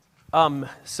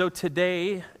So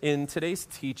today, in today's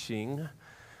teaching,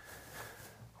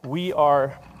 we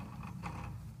are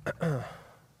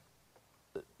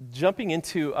jumping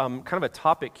into kind of a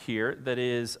topic here that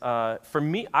is, for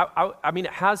me, I mean,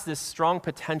 it has this strong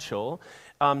potential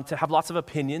to have lots of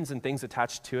opinions and things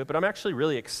attached to it, but I'm actually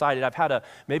really excited. I've had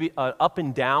maybe an up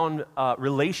and down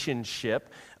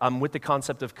relationship with the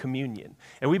concept of communion.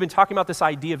 And we've been talking about this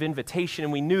idea of invitation,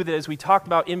 and we knew that as we talked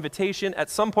about invitation, at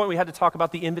some point we had to talk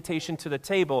about the invitation to the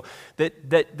table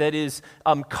that is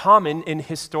common in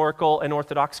historical and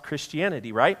Orthodox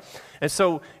Christianity, right? And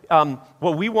so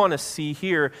what we want to see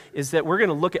here is that we're going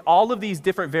to look at all of these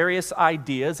different various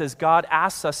ideas as God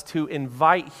asks us to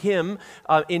invite Him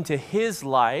into His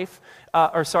life,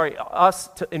 us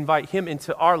to invite Him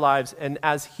into our lives, and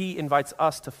as He invites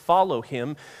us to follow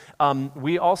Him,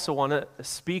 we also want to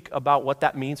speak about what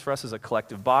that means for us as a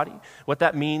collective body, what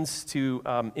that means to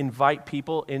invite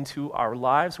people into our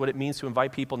lives, what it means to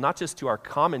invite people not just to our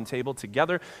common table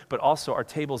together, but also our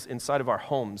tables inside of our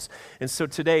homes. And so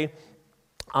today,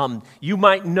 you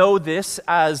might know this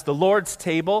as the Lord's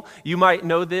table. You might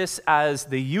know this as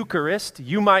the Eucharist.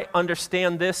 You might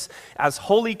understand this as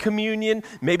Holy Communion,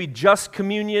 maybe just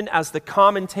communion as the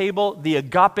common table, the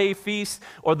agape feast,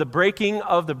 or the breaking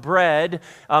of the bread.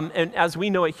 And as we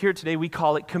know it here today, we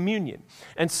call it communion.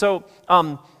 And so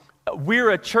we're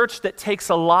a church that takes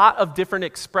a lot of different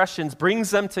expressions,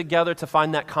 brings them together to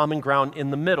find that common ground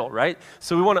in the middle, right?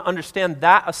 So we want to understand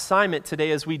that assignment today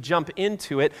as we jump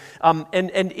into it. And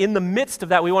in the midst of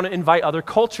that, we want to invite other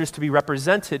cultures to be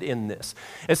represented in this.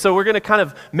 And so we're going to kind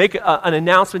of make an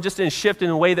announcement just in a shift in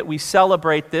the way that we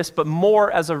celebrate this, but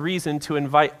more as a reason to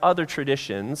invite other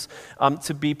traditions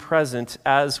to be present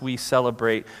as we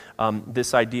celebrate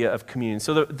this idea of communion.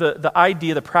 So the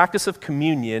idea, the practice of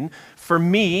communion, for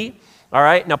me, all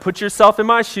right, now put yourself in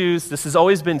my shoes. This has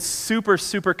always been super,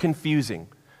 super confusing,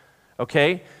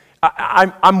 okay?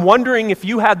 I'm wondering if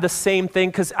you had the same thing,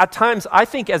 because at times, I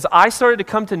think as I started to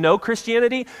come to know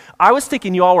Christianity, I was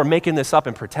thinking you all were making this up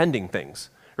and pretending things,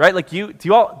 right? Like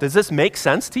does this make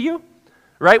sense to you?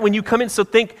 Right? When you come in, so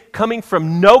think coming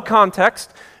from no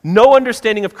context, no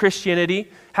understanding of Christianity,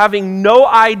 having no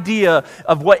idea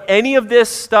of what any of this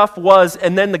stuff was,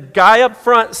 and then the guy up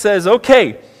front says,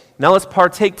 okay, now let's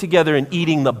partake together in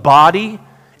eating the body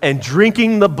and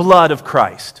drinking the blood of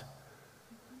Christ.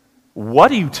 What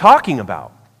are you talking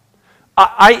about?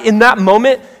 In that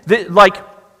moment,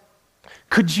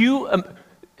 could you,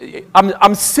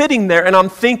 I'm sitting there and I'm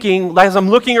thinking, as I'm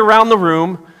looking around the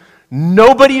room,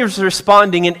 nobody is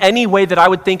responding in any way that I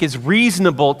would think is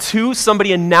reasonable to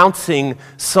somebody announcing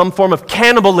some form of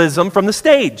cannibalism from the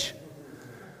stage.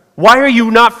 Why are you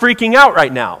not freaking out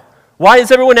right now? Why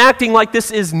is everyone acting like this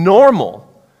is normal?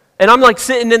 And I'm like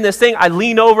sitting in this thing, I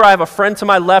lean over, I have a friend to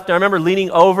my left, and I remember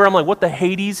leaning over, I'm like, what the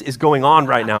Hades is going on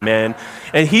right now, man?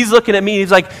 And he's looking at me,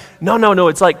 he's like, no,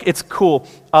 it's cool.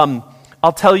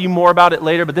 I'll tell you more about it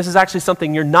later, but this is actually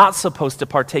something you're not supposed to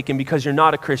partake in because you're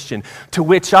not a Christian. To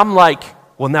which I'm like,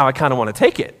 well, now I kind of want to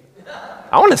take it.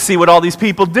 I want to see what all these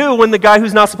people do when the guy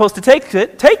who's not supposed to take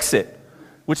it, takes it.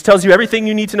 Which tells you everything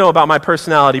you need to know about my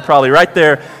personality, probably right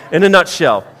there in a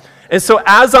nutshell. And so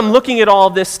as I'm looking at all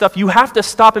of this stuff, you have to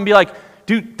stop and be like,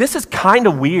 dude, this is kind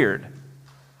of weird,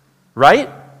 right?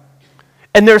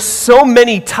 And there's so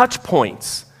many touch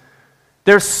points.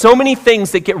 There's so many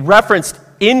things that get referenced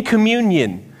in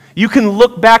communion. You can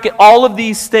look back at all of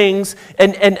these things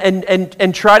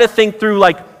and try to think through,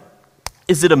 like,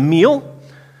 is it a meal?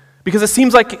 Because it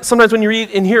seems like sometimes when you read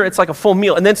in here, it's like a full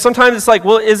meal. And then sometimes it's like,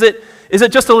 well, is it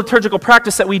just a liturgical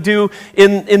practice that we do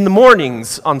in the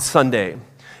mornings on Sunday?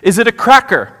 Is it a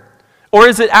cracker? Or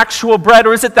is it actual bread?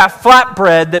 Or is it that flat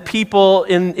bread that people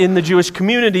in the Jewish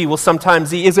community will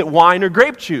sometimes eat? Is it wine or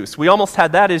grape juice? We almost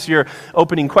had that as your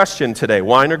opening question today,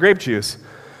 wine or grape juice.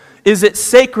 Is it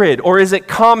sacred or is it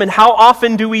common? How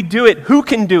often do we do it? Who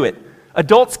can do it?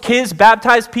 Adults, kids,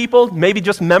 baptized people, maybe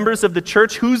just members of the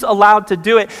church. Who's allowed to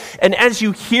do it? And as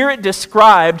you hear it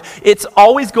described, it's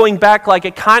always going back, like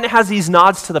it kind of has these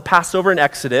nods to the Passover and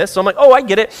Exodus. So I'm like, oh, I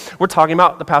get it. We're talking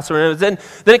about the Passover. And then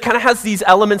it kind of has these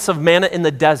elements of manna in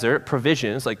the desert,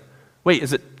 provisions. Like, wait,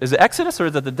 is it Exodus or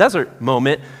is it the desert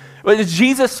moment? Well,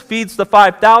 Jesus feeds the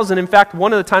 5,000. In fact,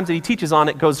 one of the times that he teaches on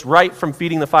it goes right from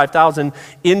feeding the 5,000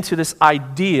 into this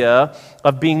idea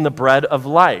of being the bread of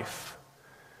life.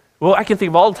 Well, I can think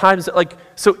of all the times, like,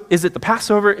 so is it the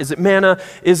Passover? Is it manna?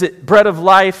 Is it bread of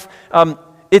life?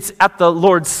 It's at the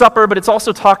Lord's Supper, but it's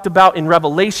also talked about in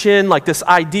Revelation, like this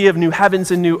idea of new heavens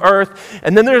and new earth.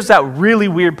 And then there's that really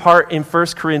weird part in 1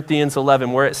 Corinthians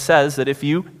 11 where it says that if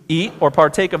you eat or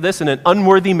partake of this in an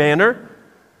unworthy manner,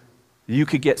 you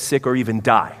could get sick or even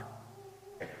die.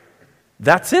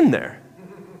 That's in there.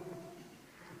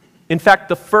 In fact,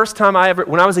 the first time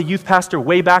when I was a youth pastor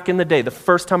way back in the day, the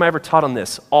first time I ever taught on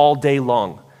this all day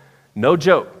long, no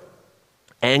joke,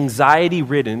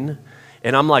 anxiety-ridden,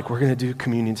 and I'm like, we're going to do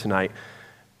communion tonight.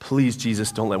 Please,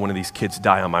 Jesus, don't let one of these kids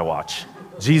die on my watch.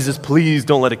 Jesus, please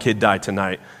don't let a kid die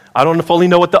tonight. I don't fully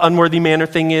know what the unworthy manner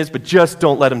thing is, but just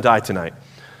don't let him die tonight.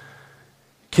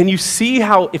 Can you see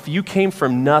how if you came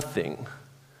from nothing,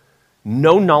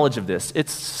 no knowledge of this,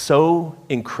 it's so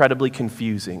incredibly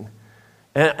confusing.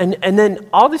 And then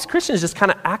all these Christians just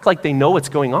kind of act like they know what's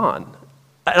going on.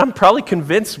 And I'm probably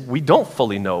convinced we don't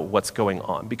fully know what's going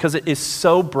on because it is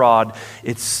so broad,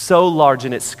 it's so large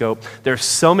in its scope, there are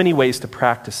so many ways to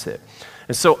practice it.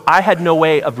 And so I had no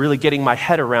way of really getting my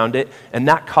head around it, and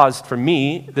that caused for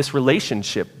me this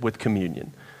relationship with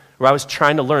communion, where I was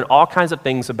trying to learn all kinds of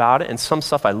things about it, and some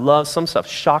stuff I loved, some stuff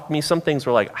shocked me, some things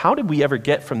were like, how did we ever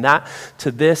get from that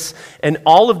to this? And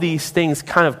all of these things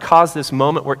kind of caused this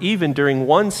moment where even during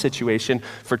one situation,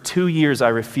 for 2 years I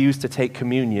refused to take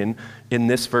communion in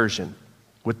this version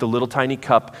with the little tiny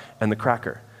cup and the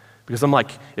cracker. Because I'm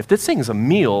like, if this thing is a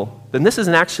meal, then this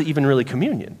isn't actually even really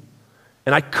communion.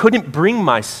 And I couldn't bring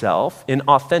myself in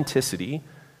authenticity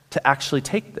to actually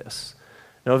take this.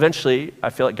 Now, eventually, I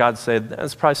feel like God said,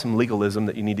 there's probably some legalism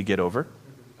that you need to get over.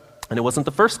 And it wasn't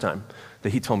the first time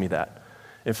that he told me that.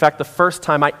 In fact, the first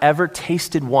time I ever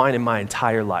tasted wine in my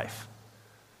entire life.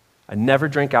 I never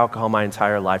drank alcohol my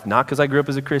entire life, not because I grew up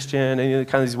as a Christian and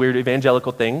kind of these weird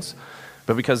evangelical things,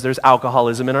 but because there's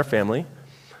alcoholism in our family.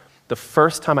 The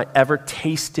first time I ever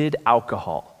tasted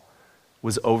alcohol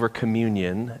was over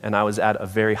communion, and I was at a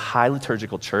very high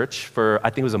liturgical church for, I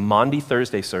think it was a Maundy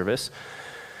Thursday service.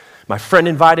 My friend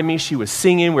invited me, she was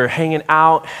singing, we were hanging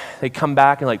out. They come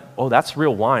back and like, oh, that's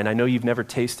real wine. I know you've never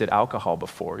tasted alcohol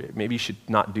before. Maybe you should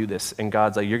not do this. And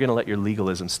God's like, you're going to let your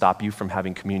legalism stop you from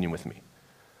having communion with me.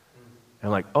 And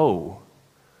I'm like, oh,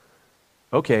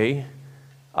 okay.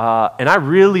 And I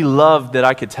really loved that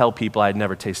I could tell people I had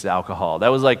never tasted alcohol. That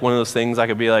was like one of those things I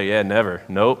could be like, yeah, never.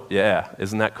 Nope, yeah.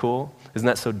 Isn't that cool? Isn't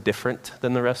that so different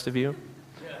than the rest of you?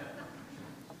 Yeah.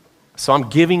 So I'm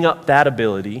giving up that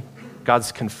ability.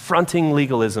 God's confronting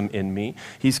legalism in me.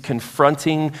 He's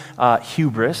confronting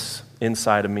hubris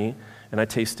inside of me. And I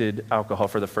tasted alcohol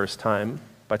for the first time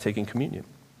by taking communion.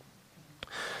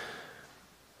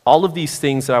 All of these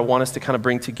things that I want us to kind of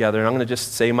bring together, and I'm going to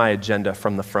just say my agenda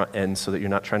from the front end so that you're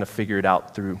not trying to figure it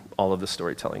out through all of the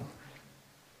storytelling.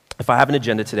 If I have an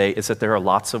agenda today, it's that there are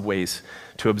lots of ways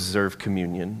to observe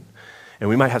communion. And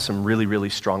we might have some really, really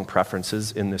strong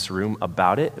preferences in this room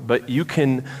about it, but we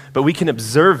can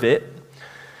observe it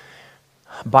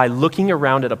by looking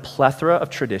around at a plethora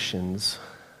of traditions,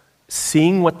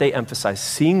 seeing what they emphasize,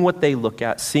 seeing what they look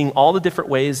at, seeing all the different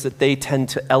ways that they tend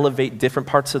to elevate different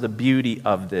parts of the beauty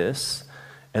of this,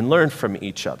 and learn from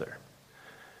each other.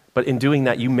 But in doing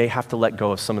that, you may have to let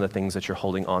go of some of the things that you're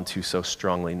holding on to so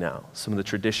strongly now, some of the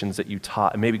traditions that you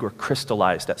taught, and maybe were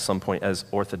crystallized at some point as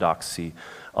orthodoxy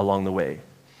along the way.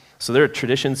 So there are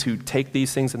traditions who take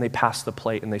these things and they pass the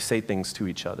plate and they say things to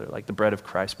each other, like the bread of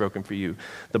Christ broken for you,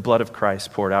 the blood of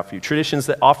Christ poured out for you. Traditions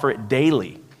that offer it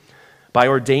daily by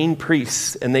ordained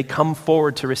priests, and they come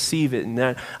forward to receive it. And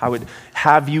then I would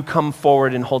have you come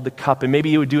forward and hold the cup, and maybe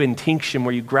you would do intinction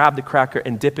where you grab the cracker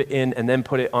and dip it in and then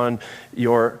put it on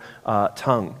your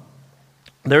tongue.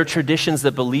 There are traditions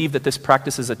that believe that this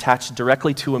practice is attached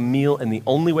directly to a meal, and the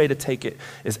only way to take it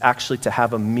is actually to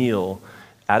have a meal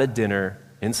at a dinner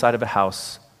inside of a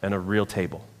house and a real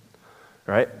table.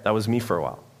 Right? That was me for a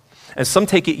while. And some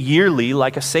take it yearly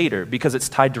like a Seder because it's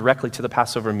tied directly to the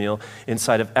Passover meal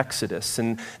inside of Exodus.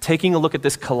 And taking a look at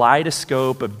this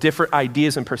kaleidoscope of different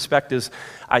ideas and perspectives,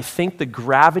 I think the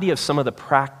gravity of some of the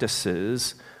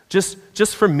practices,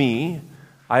 just for me,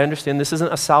 I understand this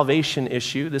isn't a salvation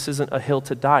issue, this isn't a hill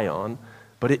to die on,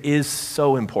 but it is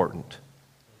so important.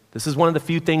 This is one of the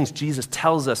few things Jesus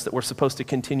tells us that we're supposed to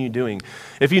continue doing.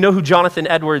 If you know who Jonathan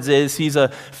Edwards is, he's a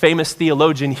famous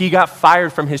theologian. He got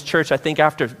fired from his church, I think,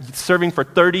 after serving for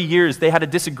 30 years. They had a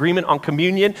disagreement on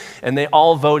communion, and they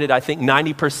all voted, I think,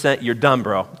 90%, you're done,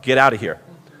 bro. Get out of here.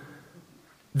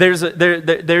 There's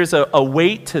a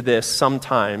weight to this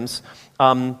sometimes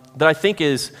that I think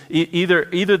is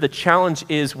either the challenge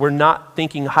is we're not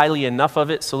thinking highly enough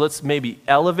of it, so let's maybe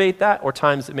elevate that, or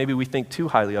times that maybe we think too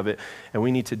highly of it, and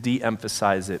we need to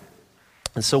de-emphasize it.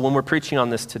 And so when we're preaching on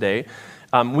this today,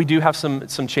 we do have some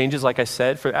changes, like I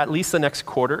said, for at least the next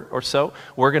quarter or so.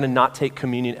 We're going to not take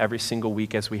communion every single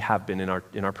week as we have been in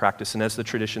our practice, and as the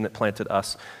tradition that planted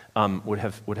us would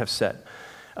have said.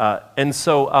 And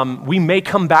so we may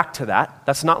come back to that.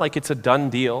 That's not like it's a done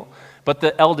deal. But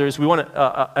the elders, we wanted,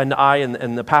 and I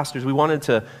and the pastors, we wanted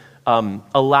to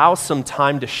allow some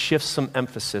time to shift some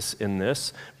emphasis in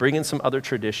this, bring in some other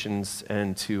traditions,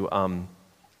 and to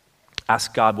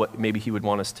ask God what maybe he would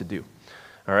want us to do.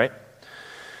 All right?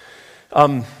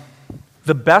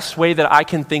 The best way that I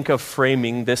can think of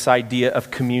framing this idea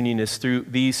of communion is through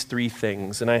these three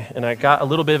things. And I got a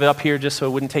little bit of it up here just so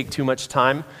it wouldn't take too much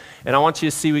time. And I want you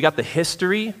to see we got the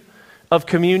history of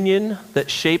communion that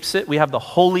shapes it. We have the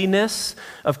holiness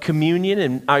of communion,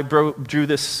 and I drew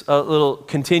this little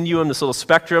continuum, this little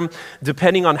spectrum,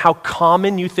 depending on how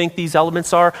common you think these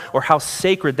elements are or how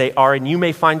sacred they are, and you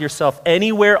may find yourself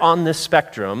anywhere on this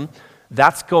spectrum.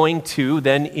 That's going to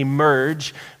then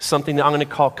emerge something that I'm going to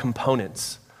call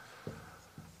components.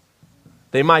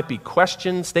 They might be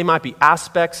questions, they might be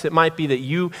aspects, it might be that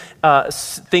you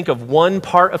think of one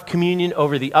part of communion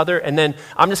over the other, and then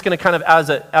I'm just going to kind of, as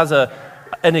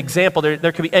an example,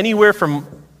 there could be anywhere from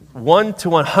 1 to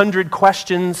 100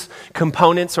 questions,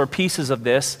 components, or pieces of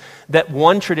this that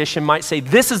one tradition might say,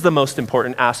 this is the most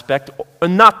important aspect, or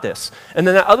not this. And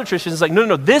then that other tradition is like,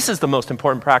 no, this is the most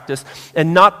important practice,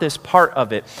 and not this part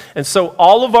of it. And so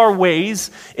all of our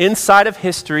ways inside of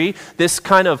history, this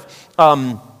kind of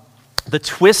the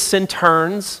twists and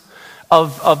turns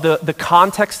of the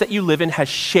context that you live in has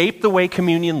shaped the way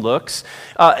communion looks.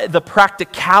 The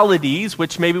practicalities,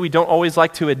 which maybe we don't always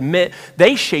like to admit,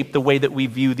 they shape the way that we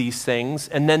view these things.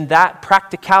 And then that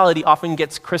practicality often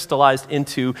gets crystallized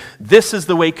into, this is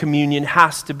the way communion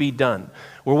has to be done.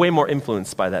 We're way more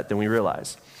influenced by that than we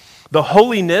realize. The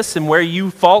holiness and where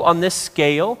you fall on this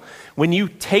scale, when you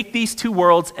take these two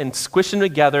worlds and squish them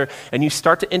together and you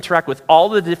start to interact with all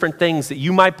the different things that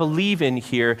you might believe in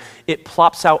here, it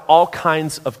plops out all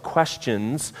kinds of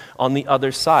questions on the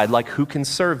other side, like who can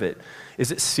serve it? Is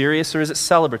it serious or is it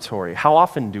celebratory? How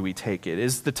often do we take it?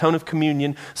 Is the tone of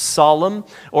communion solemn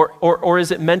or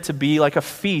is it meant to be like a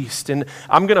feast? And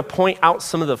I'm going to point out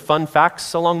some of the fun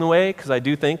facts along the way because I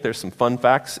do think there's some fun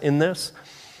facts in this.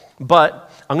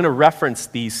 But I'm going to reference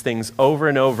these things over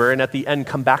and over, and at the end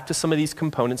come back to some of these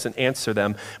components and answer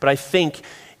them. But I think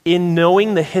in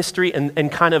knowing the history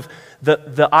and kind of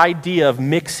the idea of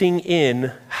mixing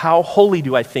in how holy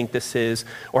do I think this is,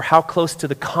 or how close to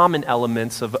the common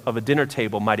elements of a dinner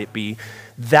table might it be,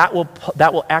 that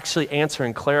will actually answer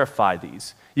and clarify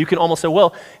these. You can almost say,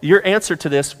 well, your answer to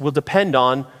this will depend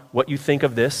on what you think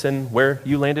of this and where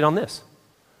you landed on this.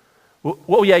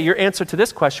 Well, yeah, your answer to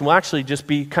this question will actually just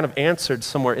be kind of answered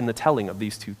somewhere in the telling of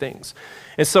these two things.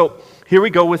 And so here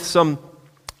we go with some,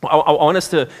 I want us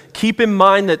to keep in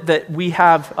mind that we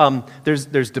have,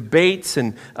 there's debates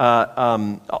and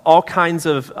all kinds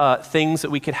of things that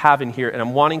we could have in here, and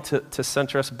I'm wanting to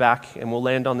center us back, and we'll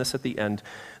land on this at the end,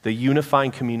 the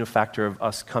unifying communal factor of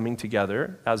us coming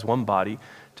together as one body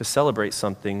to celebrate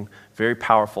something very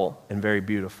powerful and very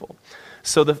beautiful.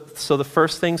 So the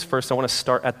first things first, I want to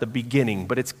start at the beginning,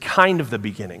 but it's kind of the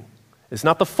beginning. It's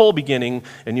not the full beginning,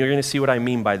 and you're going to see what I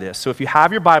mean by this. So if you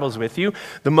have your Bibles with you,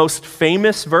 the most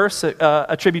famous verse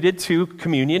attributed to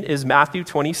communion is Matthew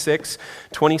 26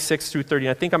 through 30.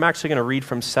 And I think I'm actually going to read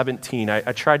from 17.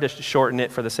 I tried to shorten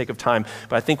it for the sake of time,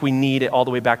 but I think we need it all the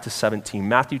way back to 17.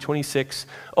 Matthew 26.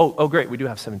 Oh, great, we do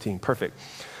have 17. Perfect.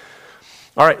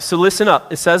 All right, so listen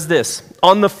up. It says this.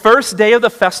 On the first day of the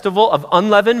festival of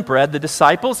unleavened bread, the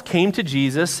disciples came to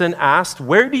Jesus and asked,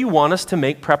 where do you want us to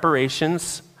make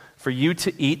preparations for you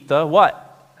to eat the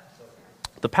what?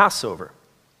 The Passover.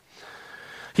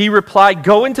 He replied,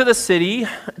 go into the city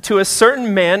to a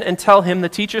certain man and tell him, the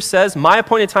teacher says, my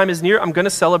appointed time is near. I'm going to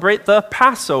celebrate the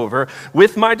Passover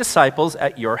with my disciples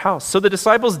at your house. So the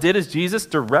disciples did as Jesus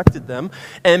directed them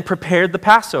and prepared the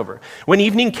Passover. When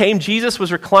evening came, Jesus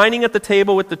was reclining at the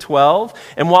table with the 12,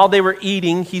 and while they were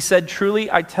eating, he said,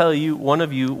 truly, I tell you, one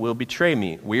of you will betray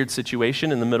me. Weird situation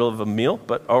in the middle of a meal,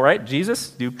 but all right, Jesus,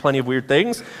 do plenty of weird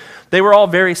things. They were all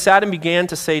very sad and began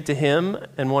to say to him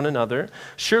and one another,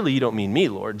 surely you don't mean me,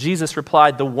 Lord. Jesus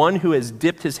replied, the one who has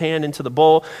dipped his hand into the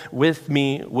bowl with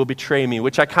me will betray me,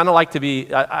 which I kind of like to be,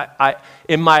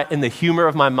 in the humor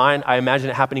of my mind, I imagine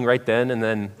it happening right then, and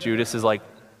then Judas is like,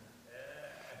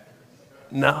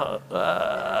 no,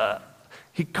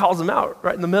 he calls him out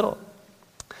right in the middle.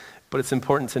 But it's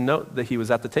important to note that he was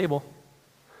at the table.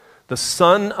 The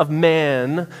Son of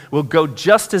Man will go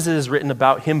just as it is written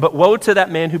about him, but woe to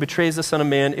that man who betrays the Son of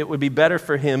Man. It would be better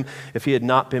for him if he had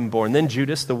not been born. Then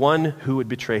Judas, the one who would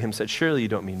betray him, said, surely you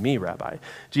don't mean me, Rabbi.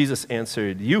 Jesus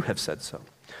answered, you have said so.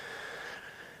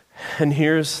 And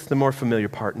here's the more familiar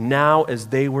part. Now as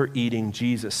they were eating,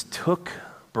 Jesus took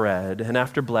bread, and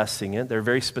after blessing it, there are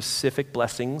very specific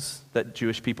blessings that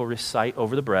Jewish people recite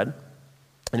over the bread.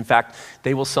 In fact,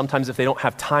 they will sometimes, if they don't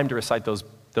have time to recite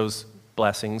those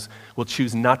blessings, will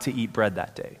choose not to eat bread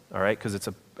that day, all right? Because it's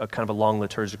a kind of a long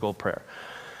liturgical prayer.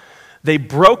 They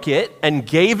broke it and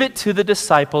gave it to the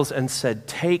disciples and said,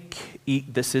 "Take,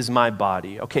 eat, this is my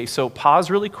body." Okay, so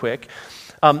pause really quick.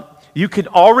 You could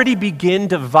already begin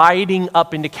dividing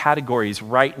up into categories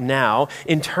right now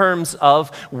in terms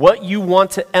of what you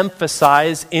want to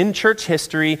emphasize in church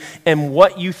history and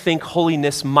what you think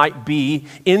holiness might be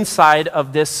inside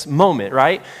of this moment,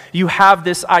 right? You have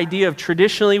this idea of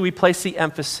traditionally we place the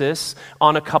emphasis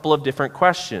on a couple of different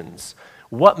questions.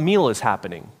 What meal is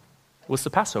happening? What's the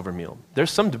Passover meal?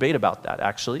 There's some debate about that,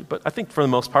 actually, but I think for the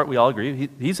most part we all agree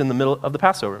he's in the middle of the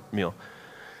Passover meal.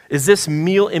 Is this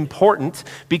meal important?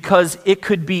 Because it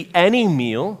could be any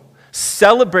meal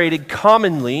celebrated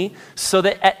commonly so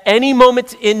that at any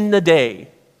moment in the day,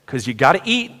 because you got to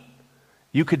eat,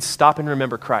 you could stop and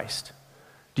remember Christ.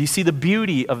 Do you see the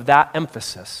beauty of that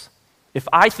emphasis? If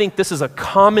I think this is a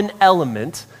common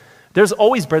element, there's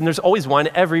always bread and there's always wine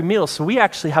at every meal, so we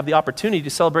actually have the opportunity to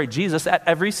celebrate Jesus at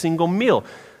every single meal.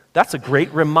 That's a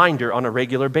great reminder on a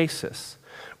regular basis.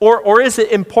 Or is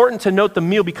it important to note the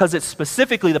meal because it's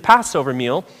specifically the Passover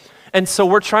meal, and so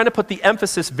we're trying to put the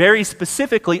emphasis very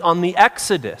specifically on the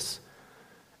Exodus?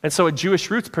 And so a Jewish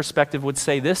roots perspective would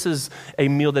say this is a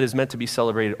meal that is meant to be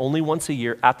celebrated only once a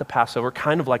year at the Passover,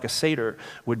 kind of like a Seder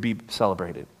would be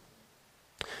celebrated.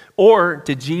 Or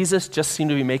did Jesus just seem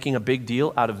to be making a big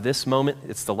deal out of this moment?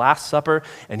 It's the Last Supper,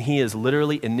 and he is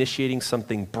literally initiating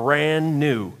something brand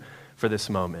new for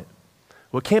this moment.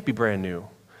 Well, it can't be brand new,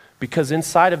 because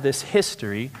inside of this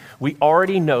history, we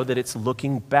already know that it's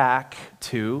looking back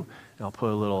to, and I'll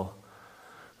put a little,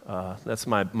 that's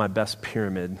my best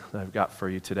pyramid that I've got for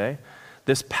you today.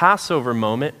 This Passover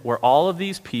moment where all of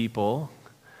these people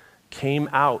came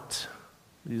out.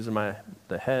 These are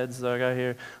the heads that I got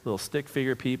here, little stick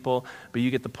figure people, but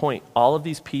you get the point. All of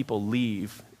these people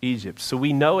leave Egypt. So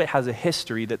we know it has a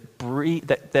history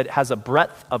that has a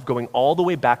breadth of going all the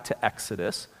way back to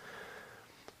Exodus.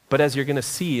 But as you're going to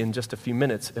see in just a few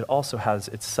minutes, it also has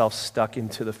itself stuck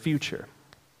into the future.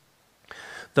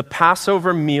 The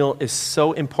Passover meal is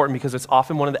so important because it's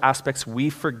often one of the aspects we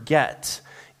forget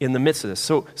in the midst of this.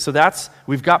 So that's,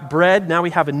 we've got bread, now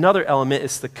we have another element,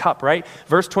 it's the cup, right?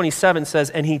 Verse 27 says,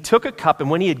 "And he took a cup,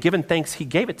 and when he had given thanks, he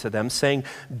gave it to them, saying,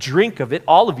 'Drink of it,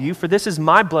 all of you, for this is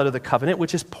my blood of the covenant,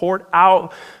 which is poured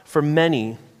out for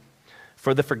many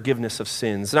for the forgiveness of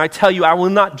sins. And I tell you, I will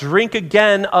not drink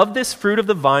again of this fruit of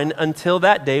the vine until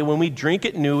that day when we drink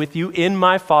it new with you in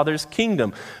my Father's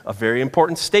kingdom.'" A very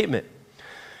important statement.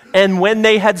 "And when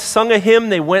they had sung a hymn,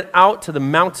 they went out to the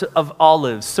Mount of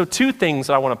Olives." So two things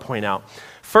I want to point out.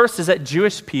 First is that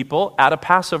Jewish people at a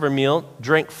Passover meal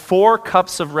drank 4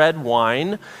 cups of red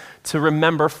wine to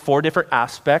remember 4 different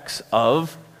aspects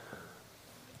of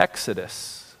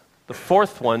Exodus. The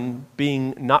fourth one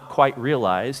being not quite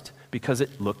realized because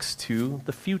it looks to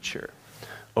the future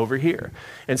over here.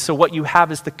 And so what you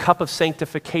have is the cup of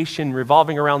sanctification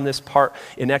revolving around this part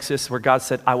in Exodus where God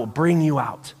said, "I will bring you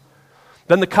out."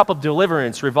 Then the cup of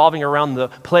deliverance revolving around the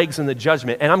plagues and the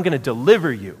judgment, "and I'm going to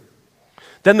deliver you."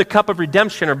 Then the cup of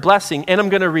redemption or blessing, "and I'm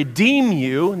going to redeem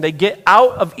you." And they get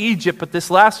out of Egypt, but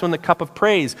this last one, the cup of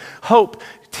praise, hope,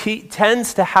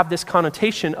 tends to have this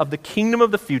connotation of the kingdom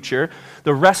of the future,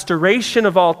 the restoration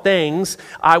of all things.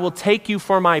 "I will take you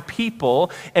for my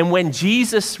people." And when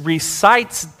Jesus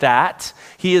recites that,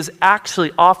 he is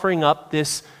actually offering up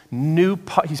this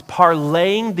he's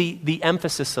parlaying the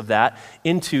emphasis of that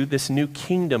into this new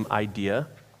kingdom idea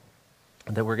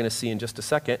that we're going to see in just a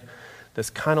second. That's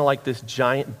kind of like this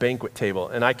giant banquet table.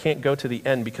 And I can't go to the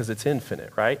end because it's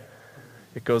infinite, right?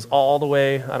 It goes all the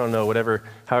way, I don't know,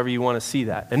 however you want to see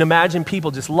that. And imagine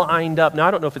people just lined up. Now,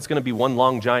 I don't know if it's going to be one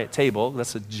long giant table.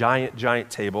 That's a giant, giant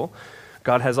table.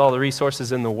 God has all the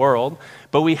resources in the world.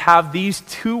 But we have these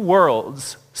two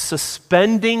worlds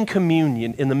suspending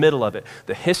communion in the middle of it.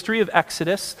 The history of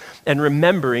Exodus and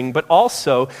remembering, but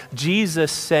also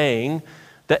Jesus saying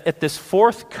that at this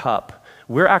 4th cup,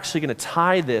 we're actually going to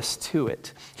tie this to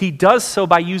it. He does so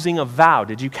by using a vow.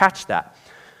 Did you catch that?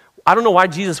 I don't know why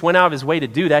Jesus went out of his way to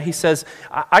do that. He says,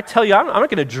 I tell you, I'm not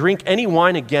going to drink any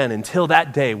wine again until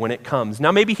that day when it comes.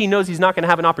 Now, maybe he knows he's not going to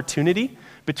have an opportunity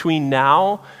between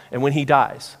now and when he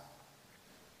dies.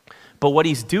 But what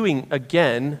he's doing,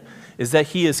 again, is that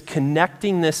he is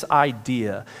connecting this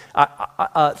idea.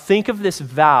 Think of this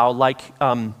vow like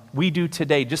we do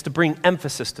today, just to bring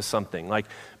emphasis to something. Like,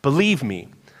 believe me.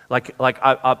 Like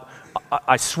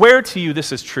I swear to you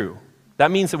this is true. That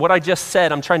means that what I just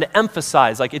said, I'm trying to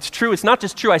emphasize. Like, it's true. It's not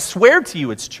just true. I swear to you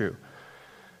it's true.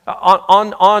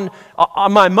 On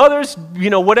my mother's,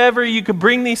 whatever, you could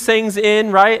bring these things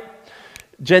in, right?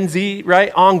 Gen Z,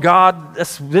 right? On God,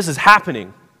 this is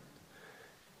happening.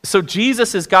 So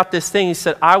Jesus has got this thing. He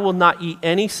said, I will not eat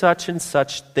any such and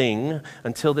such thing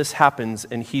until this happens.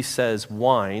 And he says,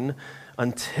 wine,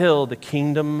 until the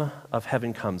kingdom of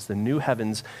heaven comes, the new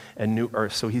heavens and new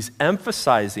earth. So he's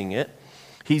emphasizing it.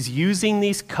 He's using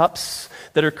these cups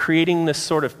that are creating this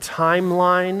sort of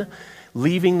timeline,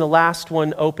 leaving the last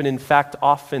one open. In fact,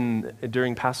 often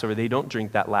during Passover, they don't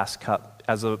drink that last cup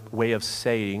as a way of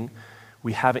saying,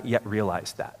 we haven't yet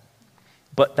realized that.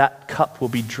 But that cup will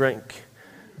be drunk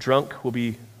will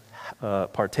be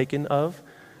partaken of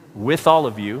with all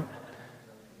of you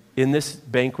in this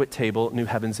banquet table, new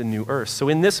heavens and new earth. So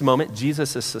in this moment,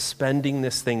 Jesus is suspending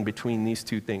this thing between these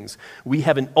two things. We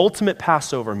have an ultimate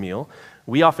Passover meal.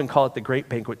 We often call it the great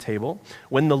banquet table.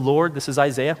 When the Lord, this is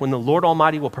Isaiah, when the Lord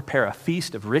Almighty will prepare a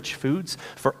feast of rich foods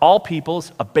for all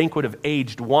peoples, a banquet of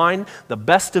aged wine, the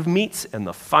best of meats and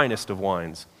the finest of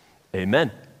wines. Amen.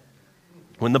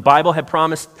 When the Bible had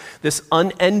promised this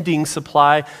unending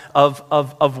supply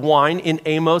of wine in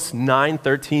Amos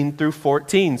 9:13 through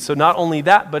 14. So not only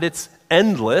that, but it's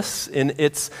endless in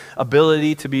its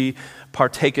ability to be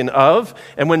partaken of.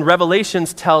 And when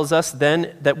Revelations tells us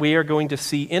then that we are going to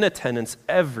see in attendance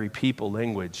every people,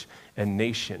 language, and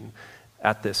nation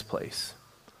at this place.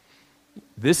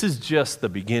 This is just the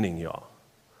beginning, y'all.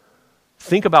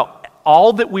 Think about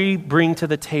all that we bring to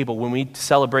the table when we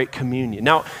celebrate communion.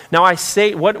 Now I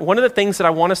say, one of the things that I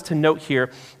want us to note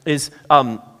here is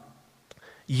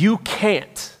you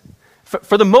can't,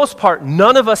 for the most part,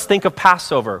 none of us think of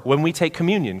Passover when we take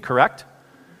communion, correct?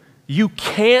 You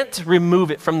can't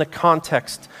remove it from the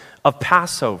context of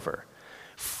Passover.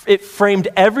 It framed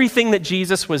everything that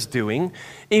Jesus was doing.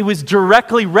 It was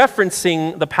directly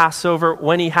referencing the Passover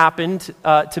when he happened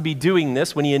to be doing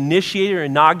this, when he initiated or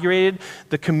inaugurated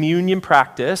the communion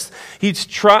practice. He's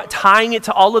tying it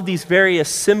to all of these various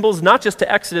symbols, not just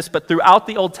to Exodus, but throughout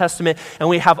the Old Testament. And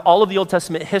we have all of the Old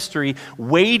Testament history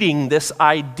weighting this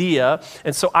idea.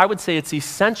 And so I would say it's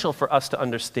essential for us to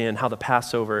understand how the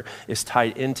Passover is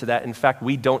tied into that. In fact,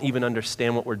 we don't even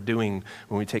understand what we're doing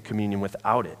when we take communion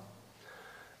without it.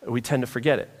 We tend to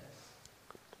forget it.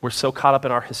 We're so caught up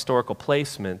in our historical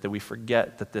placement that we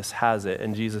forget that this has it,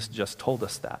 and Jesus just told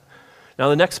us that. Now,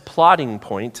 the next plotting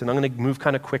point, and I'm going to move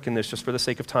kind of quick in this just for the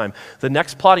sake of time. The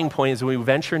next plotting point is when we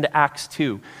venture into Acts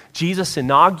 2. Jesus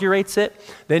inaugurates it.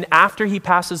 Then after he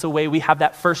passes away, we have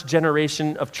that first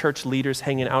generation of church leaders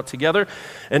hanging out together.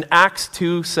 And Acts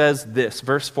 2 says this,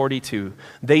 verse 42.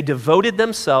 They devoted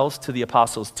themselves to the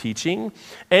apostles' teaching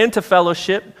and to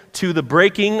fellowship, to the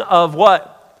breaking of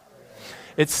what?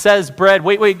 It says bread.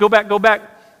 Wait, go back.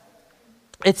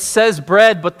 It says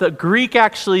bread, but the Greek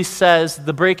actually says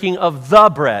the breaking of the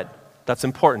bread. That's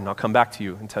important. I'll come back to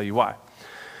you and tell you why.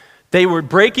 They were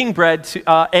breaking bread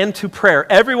and to prayer.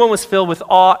 Everyone was filled with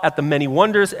awe at the many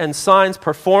wonders and signs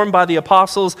performed by the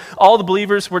apostles. All the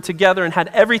believers were together and had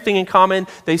everything in common.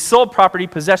 They sold property,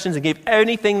 possessions, and gave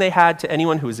anything they had to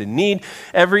anyone who was in need.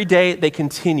 Every day they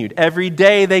continued.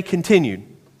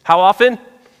 How often?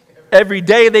 Every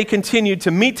day they continued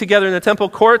to meet together in the temple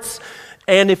courts,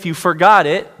 and if you forgot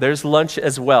it, there's lunch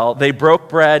as well. They broke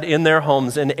bread in their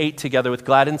homes and ate together with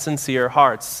glad and sincere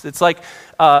hearts. It's like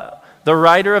the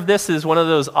writer of this is one of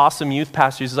those awesome youth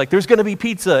pastors. He's like, there's going to be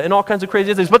pizza and all kinds of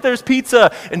crazy things, but there's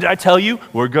pizza. And did I tell you,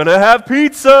 we're going to have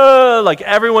pizza? Like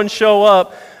everyone show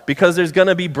up because there's going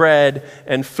to be bread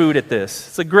and food at this.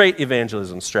 It's a great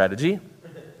evangelism strategy.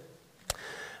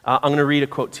 I'm going to read a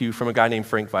quote to you from a guy named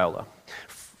Frank Viola.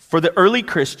 For the early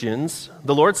Christians,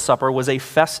 the Lord's Supper was a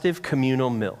festive communal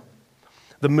meal.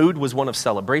 The mood was one of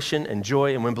celebration and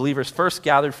joy, and when believers first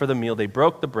gathered for the meal, they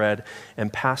broke the bread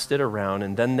and passed it around,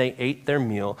 and then they ate their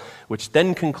meal, which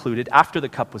then concluded after the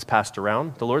cup was passed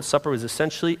around. The Lord's Supper was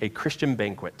essentially a Christian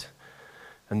banquet,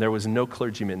 and there was no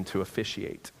clergyman to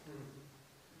officiate.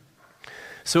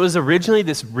 So it was originally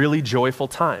this really joyful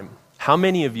time. How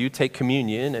many of you take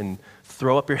communion and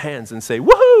throw up your hands and say,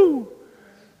 woohoo?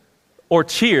 Or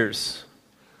cheers,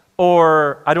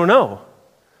 or I don't know.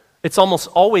 It's almost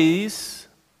always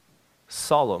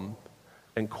solemn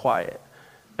and quiet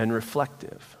and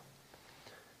reflective.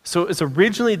 So it was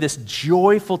originally this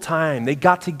joyful time. They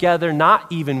got together not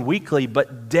even weekly,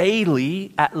 but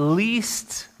daily, at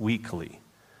least weekly,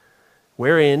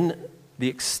 wherein the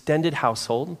extended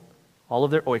household, all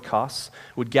of their oikos,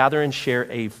 would gather and share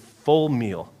a full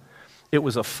meal. It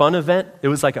was a fun event. It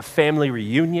was like a family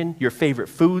reunion. Your favorite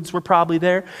foods were probably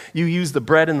there. You used the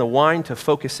bread and the wine to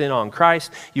focus in on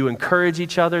Christ. You encourage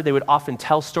each other. They would often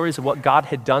tell stories of what God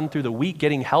had done through the week,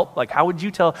 getting help. Like, how would you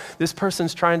tell this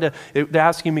person's they're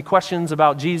asking me questions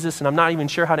about Jesus and I'm not even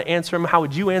sure how to answer them. How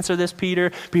would you answer this,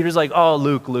 Peter? Peter's like, oh,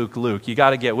 Luke, you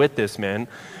got to get with this, man.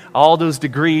 All those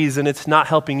degrees, and it's not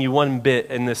helping you one bit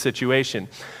in this situation.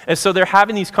 And so they're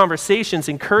having these conversations,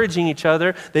 encouraging each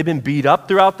other. They've been beat up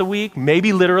throughout the week,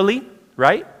 maybe literally,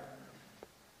 right?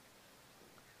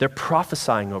 They're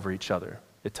prophesying over each other,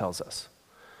 it tells us.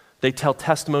 They tell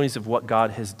testimonies of what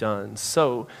God has done.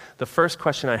 So the first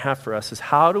question I have for us is,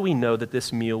 how do we know that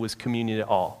this meal was communion at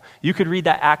all? You could read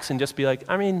that Acts and just be like,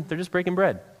 they're just breaking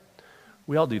bread.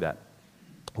 We all do that.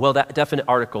 Well, that definite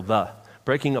article,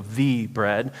 breaking of the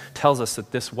bread, tells us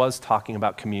that this was talking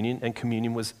about communion, and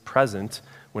communion was present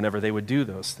whenever they would do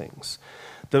those things.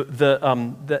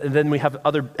 Then we have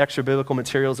other extra biblical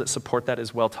materials that support that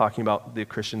as well, talking about the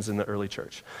Christians in the early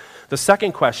church. The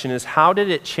second question is, how did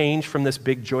it change from this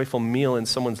big joyful meal in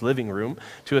someone's living room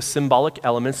to a symbolic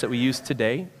elements that we use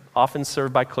today, often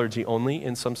served by clergy only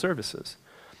in some services?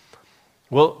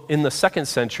 Well, in the second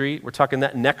century, we're talking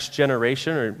that next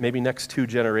generation, or maybe next 2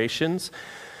 generations,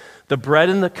 the bread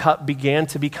and the cup began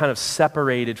to be kind of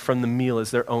separated from the meal as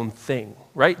their own thing,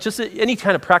 right? Just any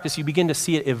kind of practice, you begin to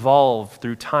see it evolve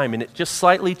through time, and it just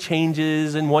slightly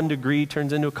changes in 1 degree,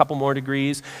 turns into a couple more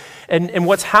degrees. And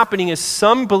what's happening is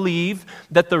some believe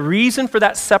that the reason for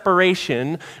that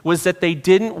separation was that they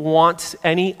didn't want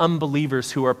any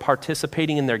unbelievers who are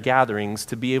participating in their gatherings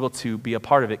to be able to be a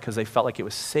part of it because they felt like it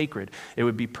was sacred. It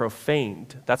would be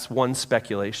profaned. That's one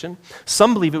speculation.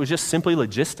 Some believe it was just simply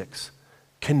logistics.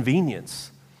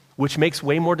 Convenience, which makes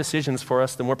way more decisions for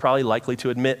us than we're probably likely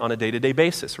to admit on a day-to-day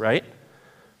basis, right?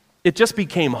 It just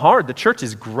became hard. The church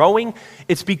is growing.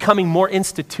 It's becoming more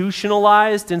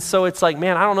institutionalized. And so it's like,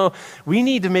 man, I don't know. We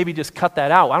need to maybe just cut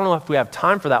that out. I don't know if we have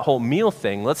time for that whole meal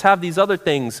thing. Let's have these other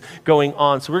things going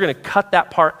on. So we're going to cut that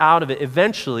part out of it.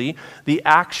 Eventually, the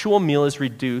actual meal is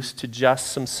reduced to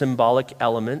just some symbolic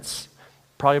elements.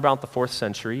 Probably around the 4th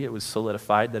century, it was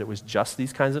solidified that it was just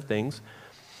these kinds of things.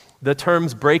 The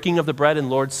terms breaking of the bread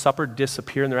and Lord's Supper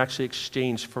disappear, and they're actually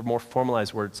exchanged for more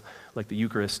formalized words like the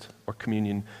Eucharist or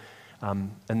communion,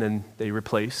 and then they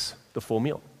replace the full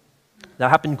meal. That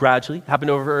happened gradually,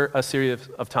 happened over a series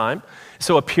of time.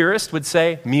 So a purist would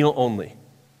say meal only.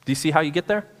 Do you see how you get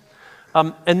there?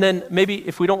 And then maybe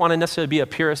if we don't want to necessarily be a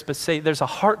purist, but say there's a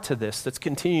heart to this that's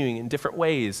continuing in different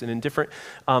ways and in different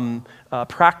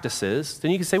practices,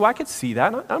 then you can say, well, I could see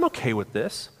that. I'm okay with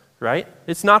this. Right?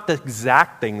 It's not the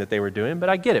exact thing that they were doing, but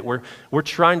I get it. We're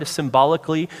trying to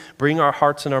symbolically bring our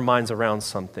hearts and our minds around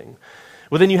something.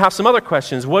 Well, then you have some other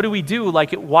questions. What do we do?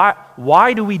 Like,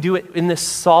 why do we do it in this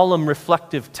solemn,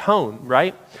 reflective tone,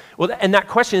 right? Well, and that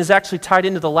question is actually tied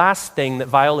into the last thing that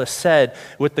Viola said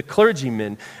with the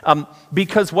clergymen.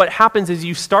 Because what happens is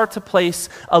you start to place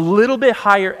a little bit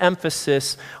higher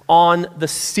emphasis on the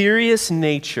serious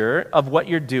nature of what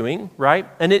you're doing, right?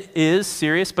 And it is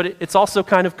serious, but it's also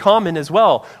kind of common as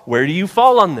well. Where do you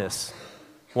fall on this?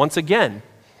 Once again.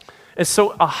 And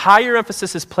so a higher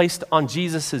emphasis is placed on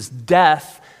Jesus'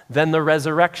 death than the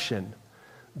resurrection.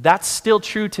 That's still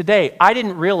true today. I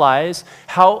didn't realize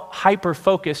how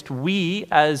hyper-focused we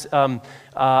as,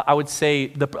 I would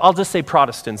say, I'll just say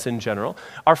Protestants in general,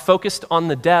 are focused on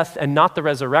the death and not the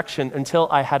resurrection until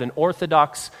I had an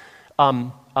Orthodox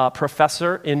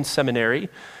professor in seminary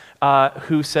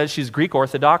who says she's Greek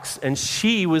Orthodox, and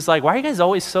she was like, why are you guys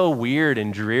always so weird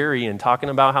and dreary and talking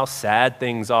about how sad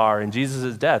things are and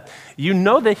Jesus' death? You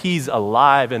know that he's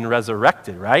alive and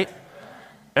resurrected, right?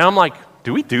 And I'm like,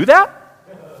 do we do that?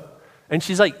 And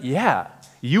she's like, yeah,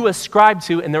 you ascribe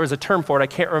to, and there was a term for it, I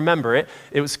can't remember it.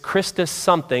 It was Christus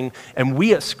something, and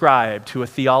we ascribe to a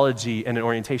theology and an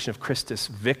orientation of Christus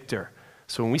Victor.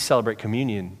 So when we celebrate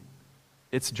communion,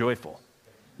 it's joyful.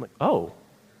 I'm like, oh,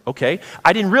 okay.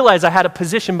 I didn't realize I had a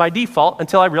position by default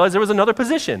until I realized there was another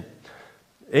position.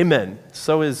 Amen.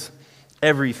 So is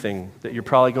everything that you're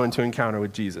probably going to encounter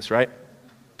with Jesus, right?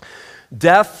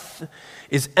 Death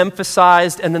is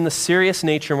emphasized, and then the serious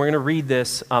nature, and we're going to read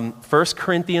this, 1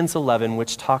 Corinthians 11,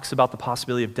 which talks about the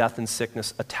possibility of death and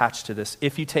sickness attached to this.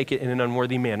 If you take it in an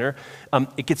unworthy manner,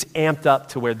 it gets amped up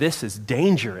to where this is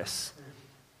dangerous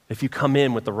if you come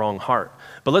in with the wrong heart.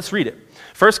 But let's read it.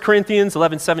 1 Corinthians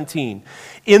 11:17.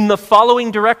 In the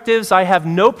following directives, I have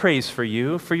no praise for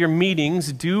you, for your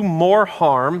meetings do more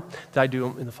harm. Did I do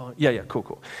them in the following? Yeah,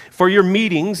 cool. For your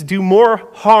meetings do more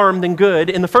harm than good.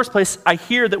 In the first place, I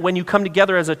hear that when you come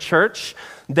together as a church,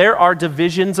 there are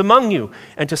divisions among you.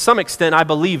 And to some extent, I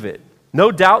believe it.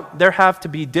 No doubt there have to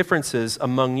be differences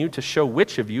among you to show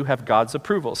which of you have God's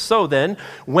approval. So then,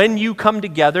 when you come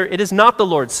together, it is not the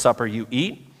Lord's Supper you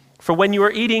eat. For when you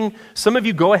are eating, some of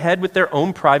you go ahead with their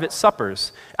own private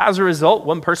suppers. As a result,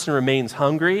 one person remains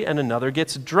hungry and another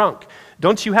gets drunk.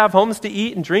 Don't you have homes to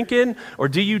eat and drink in? Or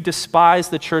do you despise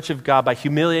the church of God by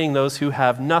humiliating those who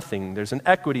have nothing? There's an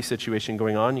equity situation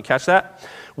going on. You catch that?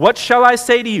 What shall I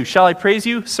say to you? Shall I praise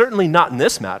you? Certainly not in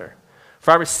this matter.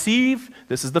 For I receive,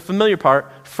 this is the familiar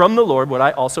part, from the Lord what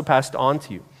I also passed on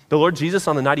to you. The Lord Jesus,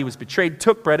 on the night he was betrayed,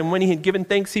 took bread, and when he had given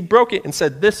thanks, he broke it and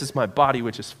said, "This is my body,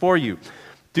 which is for you.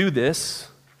 Do this,"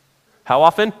 how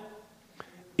often?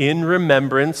 "In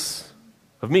remembrance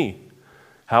of me."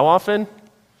 How often?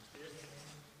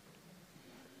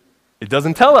 It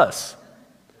doesn't tell us.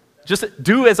 Just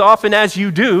do as often as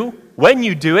you do, when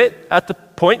you do it, at the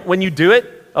point when you do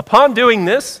it. Upon doing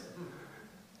this,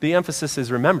 the emphasis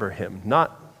is remember him,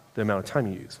 not the amount of time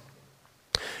you use.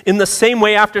 In the same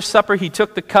way, after supper, he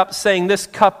took the cup, saying, "This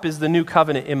cup is the new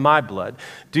covenant in my blood.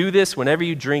 Do this whenever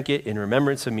you drink it in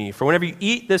remembrance of me. For whenever you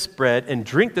eat this bread and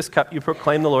drink this cup, you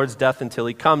proclaim the Lord's death until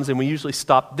he comes." And we usually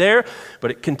stop there, but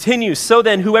it continues. "So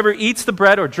then, whoever eats the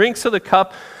bread or drinks of the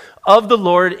cup of the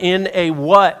Lord in a"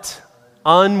 what?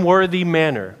 "Unworthy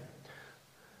manner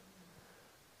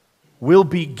will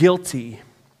be guilty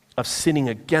of sinning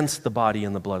against the body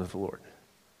and the blood of the Lord.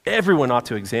 Everyone ought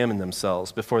to examine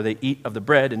themselves before they eat of the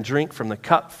bread and drink from the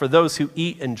cup. For those who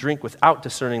eat and drink without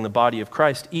discerning the body of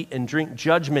Christ eat and drink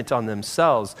judgment on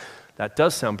themselves." That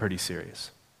does sound pretty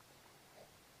serious.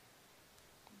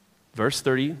 Verse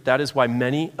 30, "That is why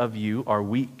many of you are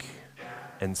weak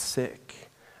and sick,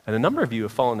 and a number of you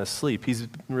have fallen asleep." He's a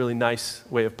really nice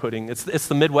way of putting it. It's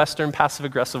the Midwestern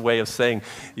passive-aggressive way of saying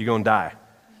you're going to die.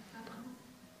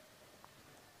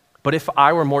 "But if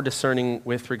I were more discerning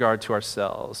with regard to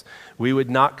ourselves, we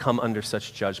would not come under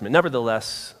such judgment.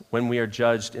 Nevertheless, when we are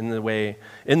judged in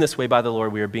this way by the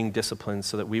Lord, we are being disciplined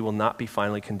so that we will not be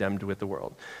finally condemned with the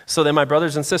world. So then, my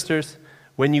brothers and sisters,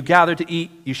 when you gather to eat,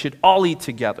 you should all eat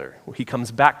together." He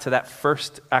comes back to that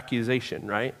first accusation,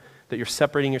 right? That you're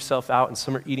separating yourself out, and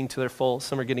some are eating to their full,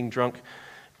 some are getting drunk,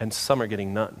 and some are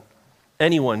getting none.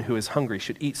 "Anyone who is hungry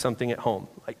should eat something at home."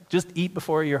 Like, just eat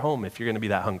before you're home if you're going to be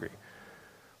that hungry.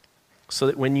 "So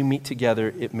that when you meet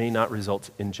together, it may not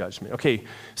result in judgment." Okay,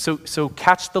 so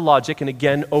catch the logic, and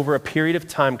again, over a period of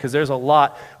time, because there's a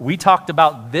lot. We talked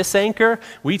about this anchor,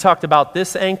 we talked about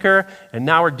this anchor, and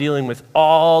now we're dealing with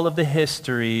all of the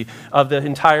history of the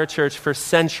entire church for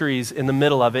centuries in the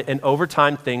middle of it, and over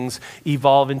time, things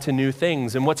evolve into new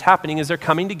things. And what's happening is they're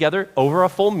coming together over a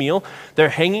full meal, they're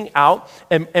hanging out,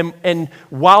 and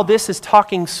while this is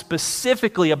talking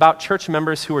specifically about church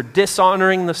members who are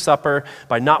dishonoring the supper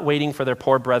by not waiting for their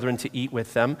poor brethren to eat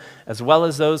with them, as well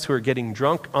as those who are getting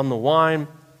drunk on the wine,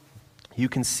 you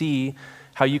can see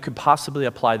how you could possibly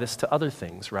apply this to other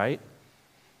things, right?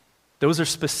 Those are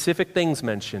specific things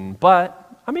mentioned,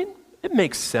 but, I mean, it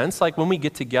makes sense. Like, when we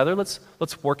get together, let's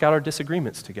work out our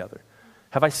disagreements together.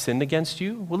 Have I sinned against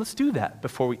you? Well, let's do that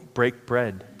before we break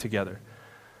bread together.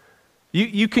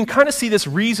 You can kind of see this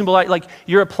reasonable, like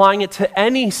you're applying it to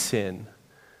any sin.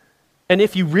 And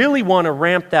if you really want to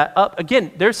ramp that up,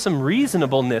 again, there's some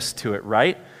reasonableness to it,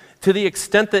 right? To the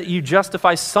extent that you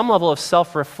justify some level of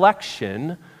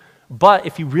self-reflection, but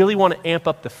if you really want to amp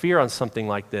up the fear on something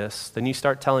like this, then you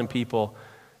start telling people,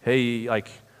 "Hey, like,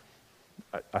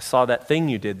 I saw that thing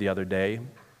you did the other day.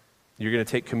 You're going to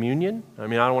take communion? I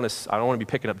mean, I don't want to be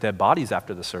picking up dead bodies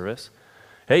after the service.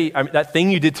 Hey, that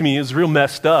thing you did to me is real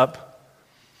messed up.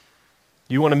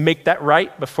 You want to make that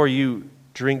right before you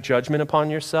drink judgment upon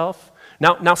yourself?"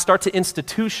 Now start to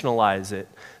institutionalize it.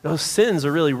 Those sins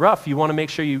are really rough. You want to make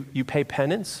sure you pay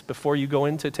penance before you go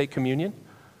in to take communion.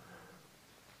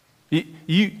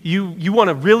 You want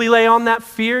to really lay on that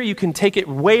fear, you can take it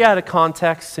way out of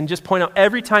context and just point out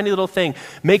every tiny little thing.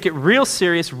 Make it real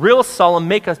serious, real solemn.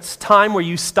 Make a time where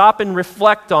you stop and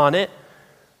reflect on it.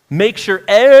 Make sure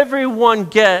everyone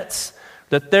gets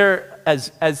that they're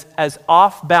as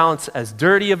off balance, as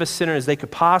dirty of a sinner as they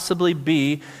could possibly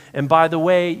be. And by the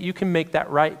way, you can make that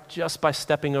right just by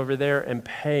stepping over there and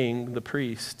paying the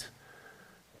priest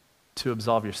to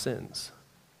absolve your sins.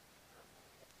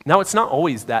 Now, it's not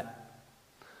always that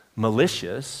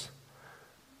malicious,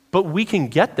 but we can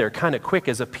get there kind of quick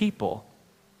as a people.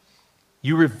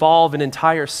 You revolve an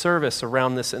entire service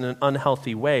around this in an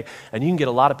unhealthy way, and you can get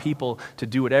a lot of people to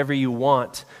do whatever you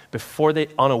want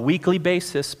on a weekly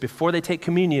basis, before they take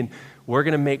communion. We're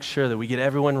going to make sure that we get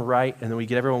everyone right and that we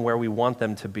get everyone where we want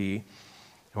them to be. And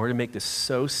we're going to make this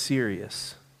so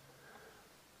serious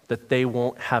that they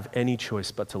won't have any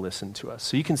choice but to listen to us.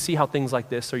 So you can see how things like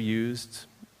this are used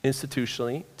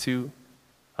institutionally to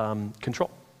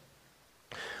control.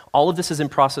 All of this is in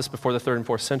process before the 3rd and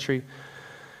 4th century.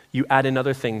 You add in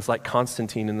other things like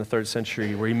Constantine in the 3rd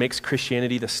century, where he makes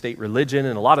Christianity the state religion,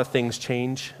 and a lot of things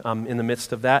change in the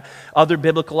midst of that. Other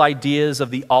biblical ideas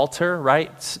of the altar,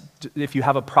 right? If you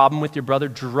have a problem with your brother,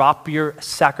 drop your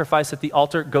sacrifice at the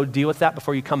altar, go deal with that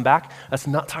before you come back. That's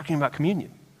not talking about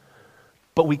communion.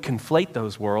 But we conflate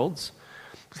those worlds.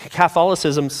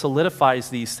 Catholicism solidifies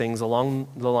these things along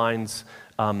the lines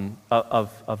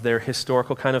of their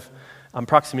historical kind of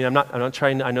proximity. I'm not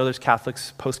trying. I know there's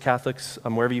Catholics, post-Catholics,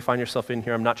 wherever you find yourself in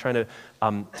here. I'm not trying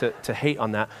to hate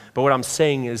on that. But what I'm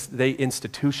saying is they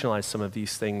institutionalized some of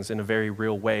these things in a very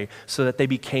real way, so that they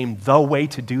became the way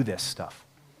to do this stuff.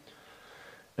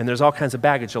 And there's all kinds of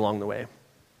baggage along the way.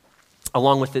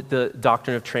 Along with it, the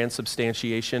doctrine of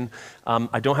transubstantiation.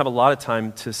 I don't have a lot of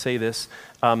time to say this,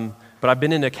 but I've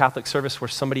been in a Catholic service where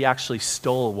somebody actually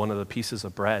stole one of the pieces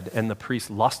of bread, and the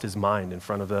priest lost his mind in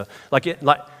front of the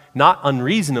not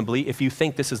unreasonably, if you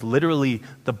think this is literally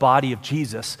the body of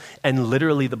Jesus and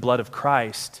literally the blood of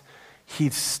Christ. He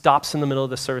stops in the middle of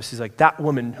the service. He's like, that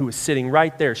woman who was sitting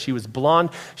right there, she was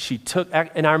blonde. She took,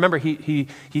 and I remember he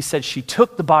said she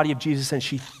took the body of Jesus and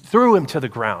she threw him to the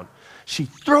ground. She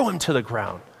threw him to the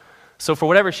ground. So for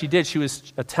whatever she did, she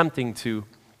was attempting to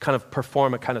kind of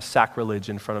perform a kind of sacrilege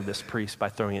in front of this priest by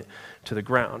throwing it to the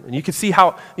ground. And you can see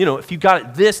how, if you got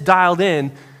it this dialed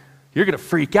in, you're going to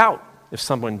freak out if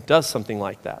someone does something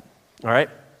like that. All right?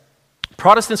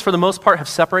 Protestants, for the most part, have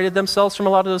separated themselves from a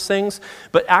lot of those things,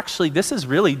 but actually, this is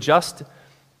really just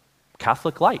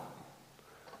Catholic light.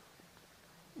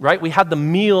 Right? We had the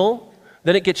meal,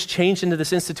 then it gets changed into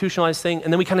this institutionalized thing,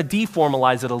 and then we kind of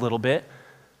deformalize it a little bit.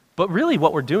 But really,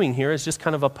 what we're doing here is just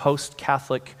kind of a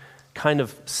post-Catholic kind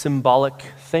of symbolic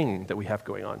thing that we have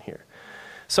going on here.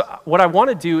 So what I want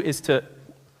to do is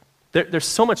there's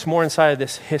so much more inside of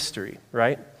this history,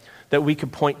 right, that we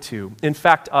could point to. In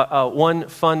fact, one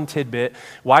fun tidbit,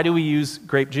 why do we use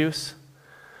grape juice?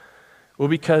 Well,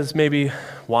 because maybe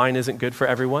wine isn't good for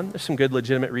everyone. There's some good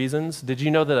legitimate reasons. Did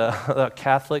you know that a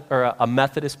Catholic or a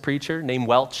Methodist preacher named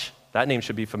Welch, that name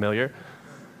should be familiar,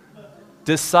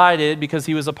 decided, because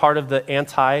he was a part of the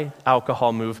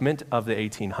anti-alcohol movement of the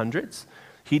 1800s,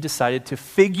 he decided to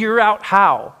figure out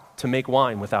how to make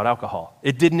wine without alcohol.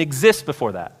 It didn't exist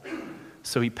before that.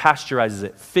 So he pasteurizes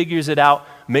it, figures it out,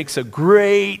 makes a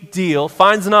great deal,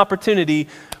 finds an opportunity,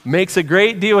 makes a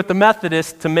great deal with the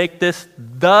Methodists to make this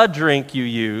the drink you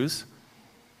use.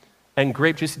 And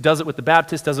grape juice, does it with the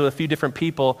Baptists, does it with a few different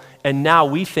people, and now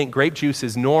we think grape juice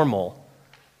is normal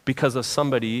because of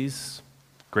somebody's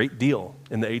great deal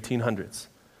in the 1800s.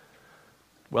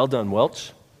 Well done,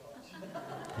 Welch.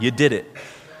 You did it.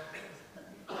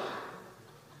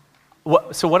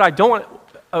 So what I don't want,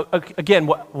 again,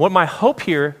 what my hope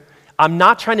here, I'm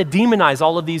not trying to demonize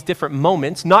all of these different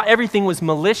moments. Not everything was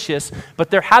malicious,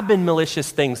 but there have been malicious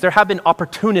things. There have been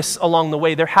opportunists along the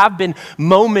way. There have been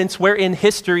moments wherein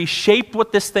history shaped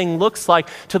what this thing looks like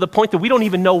to the point that we don't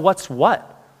even know what's what.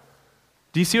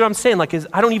 Do you see what I'm saying?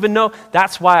 I don't even know.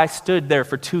 That's why I stood there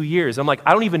for 2 years. I'm like,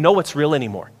 I don't even know what's real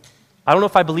anymore. I don't know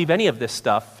if I believe any of this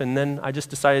stuff. And then I just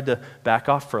decided to back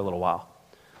off for a little while.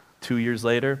 2 years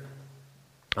later,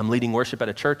 I'm leading worship at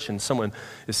a church, and someone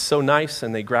is so nice,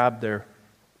 and they grab their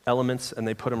elements, and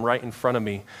they put them right in front of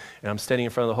me. And I'm standing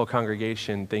in front of the whole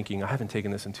congregation thinking, I haven't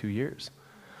taken this in 2 years.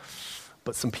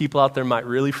 But some people out there might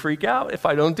really freak out if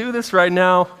I don't do this right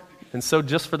now. And so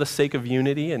just for the sake of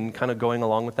unity and kind of going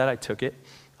along with that, I took it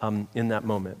in that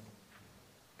moment.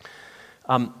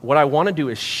 What I want to do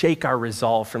is shake our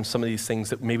resolve from some of these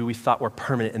things that maybe we thought were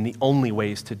permanent and the only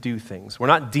ways to do things. We're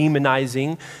not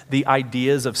demonizing the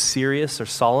ideas of serious or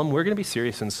solemn. We're going to be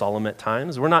serious and solemn at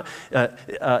times. We're not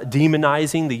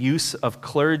demonizing the use of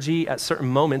clergy at certain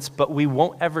moments, but we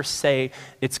won't ever say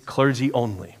it's clergy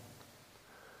only.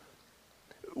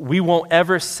 We won't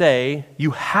ever say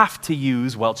you have to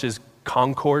use Welch's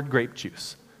Concord grape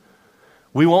juice.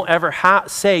 We won't ever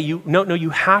say, you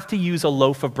have to use a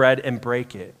loaf of bread and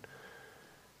break it.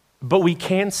 But we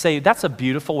can say, that's a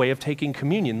beautiful way of taking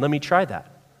communion. Let me try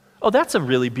that. Oh, that's a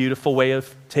really beautiful way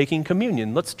of taking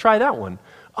communion. Let's try that one.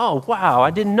 Oh, wow,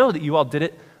 I didn't know that you all did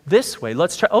it this way.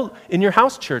 Let's try, in your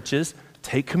house churches,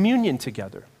 take communion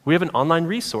together. We have an online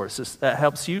resource that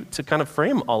helps you to kind of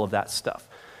frame all of that stuff.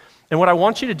 And what I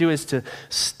want you to do is to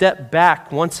step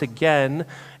back once again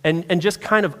and just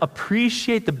kind of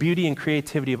appreciate the beauty and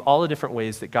creativity of all the different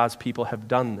ways that God's people have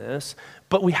done this,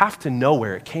 but we have to know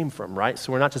where it came from, right?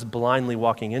 So we're not just blindly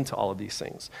walking into all of these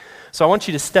things. So I want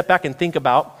you to step back and think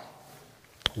about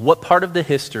what part of the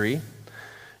history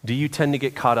do you tend to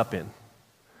get caught up in?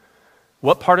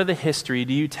 What part of the history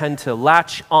do you tend to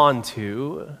latch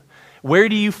onto? Where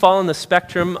do you fall on the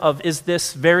spectrum of, is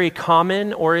this very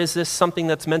common, or is this something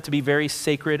that's meant to be very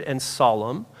sacred and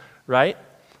solemn, right?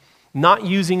 Not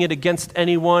using it against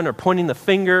anyone or pointing the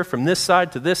finger from this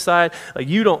side to this side. Like,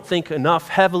 you don't think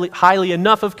highly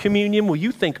enough of communion. Well,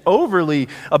 you think overly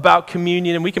about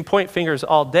communion, and we can point fingers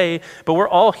all day, but we're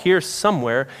all here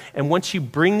somewhere. And once you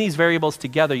bring these variables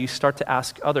together, you start to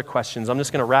ask other questions. I'm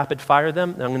just going to rapid fire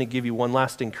them, and I'm going to give you one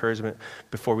last encouragement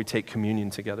before we take communion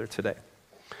together today.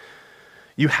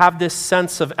 You have this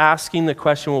sense of asking the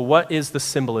question, well, what is the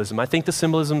symbolism? I think the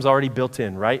symbolism is already built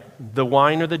in, right? The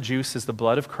wine or the juice is the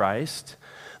blood of Christ.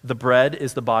 The bread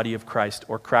is the body of Christ,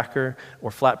 or cracker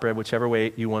or flatbread, whichever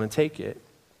way you want to take it.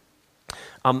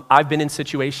 I've been in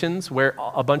situations where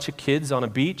a bunch of kids on a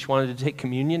beach wanted to take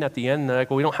communion at the end, and they're like,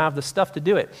 well, we don't have the stuff to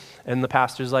do it. And the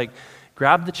pastor's like,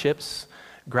 grab the chips,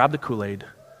 grab the Kool-Aid,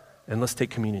 and let's take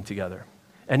communion together.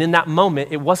 And in that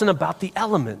moment, it wasn't about the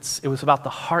elements. It was about the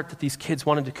heart that these kids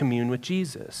wanted to commune with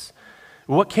Jesus.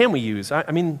 What can we use?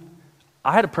 I mean,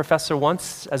 I had a professor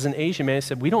once as an Asian man who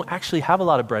said, we don't actually have a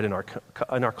lot of bread in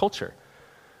our culture.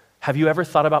 Have you ever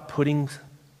thought about putting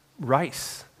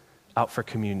rice out for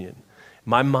communion?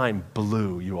 My mind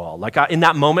blew, you all. Like, in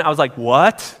that moment, I was like,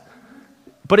 what?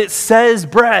 But it says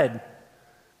bread.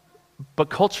 But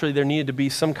culturally, there needed to be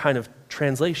some kind of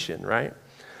translation, right?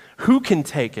 Who can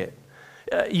take it?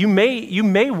 You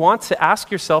may want to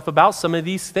ask yourself about some of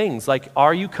these things, like,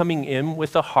 are you coming in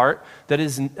with a heart that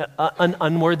is an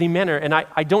unworthy manner? And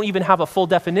I don't even have a full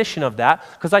definition of that,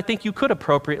 because I think you could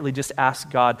appropriately just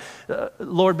ask God,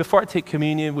 Lord, before I take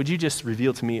communion, would you just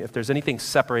reveal to me if there's anything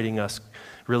separating us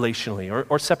relationally,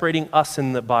 or separating us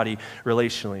in the body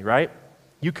relationally, right?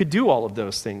 You could do all of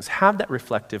those things, have that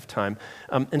reflective time.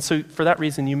 And so for that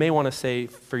reason, you may want to say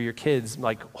for your kids,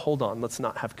 like, hold on, let's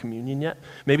not have communion yet.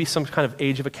 Maybe some kind of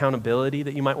age of accountability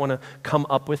that you might want to come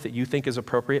up with that you think is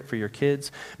appropriate for your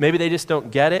kids. Maybe they just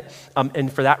don't get it.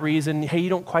 And for that reason, hey, you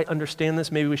don't quite understand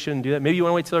this. Maybe we shouldn't do that. Maybe you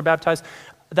want to wait till they're baptized.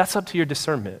 That's up to your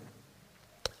discernment.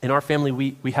 In our family,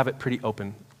 we have it pretty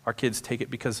open. Our kids take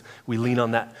it because we lean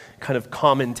on that kind of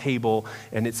common table,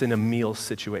 and it's in a meal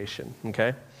situation,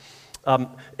 okay?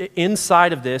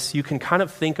 Inside of this, you can kind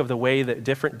of think of the way that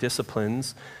different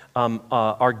disciplines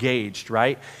are gauged,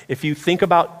 right? If you think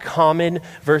about common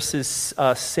versus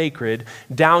sacred,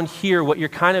 down here, what you're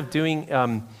kind of doing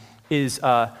is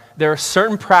there are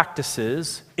certain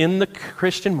practices in the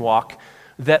Christian walk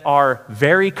that are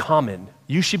very common.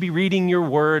 You should be reading your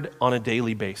word on a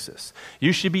daily basis.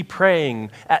 You should be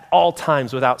praying at all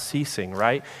times without ceasing,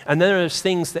 right? And then there's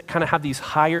things that kind of have these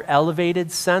higher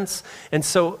elevated sense. And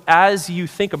so as you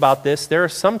think about this, there are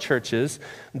some churches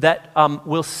that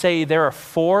will say there are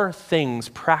 4 things,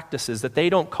 practices, that they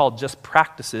don't call just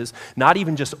practices, not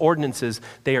even just ordinances,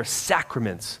 they are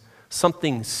sacraments.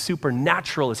 Something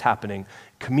supernatural is happening.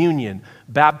 Communion,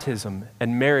 baptism,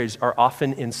 and marriage are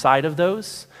often inside of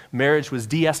those. Marriage was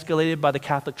de-escalated by the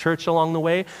Catholic Church along the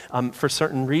way for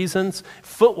certain reasons.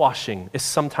 Foot washing is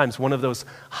sometimes one of those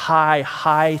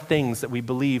high things that we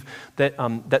believe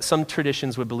that some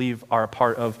traditions would believe are a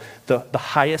part of the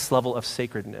highest level of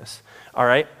sacredness, all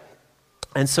right?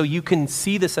 And so you can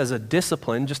see this as a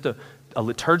discipline, just a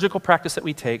liturgical practice that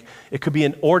we take. It could be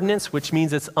an ordinance, which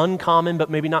means it's uncommon, but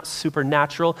maybe not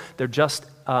supernatural. They're just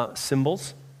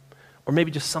symbols, or maybe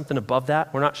just something above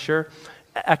that. We're not sure.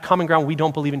 At Common Ground, we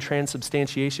don't believe in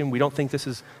transubstantiation. We don't think this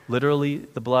is literally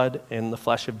the blood and the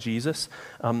flesh of Jesus,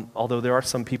 although there are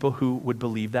some people who would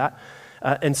believe that.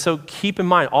 And so keep in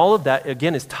mind, all of that,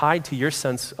 again, is tied to your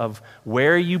sense of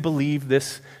where you believe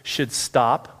this should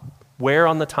stop, where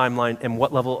on the timeline, and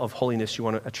what level of holiness you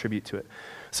want to attribute to it.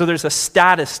 So there's a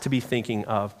status to be thinking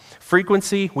of.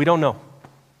 Frequency, we don't know.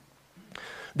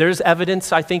 There's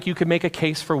evidence. I think you could make a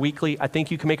case for weekly. I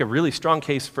think you can make a really strong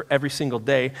case for every single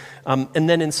day. And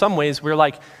then in some ways, we're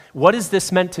like, what is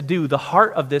this meant to do? The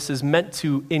heart of this is meant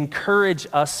to encourage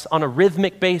us on a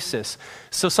rhythmic basis.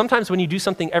 So sometimes when you do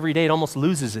something every day, it almost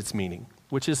loses its meaning,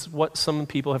 which is what some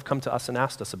people have come to us and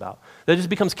asked us about. That just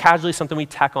becomes casually something we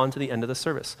tack on to the end of the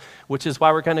service, which is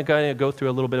why we're going to go through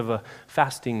a little bit of a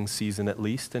fasting season at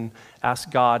least and ask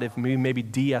God if we maybe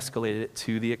de-escalate it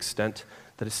to the extent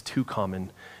that is too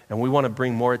common. And we want to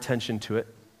bring more attention to it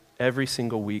every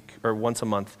single week or once a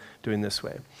month doing this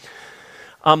way.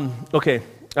 Okay,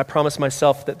 I promised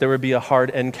myself that there would be a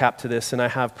hard end cap to this, and I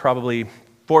have probably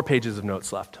 4 pages of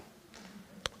notes left.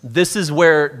 This is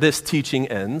where this teaching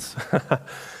ends.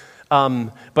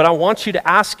 But I want you to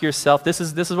ask yourself, this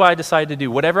is what I decided to do.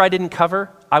 Whatever I didn't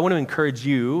cover, I want to encourage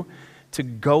you to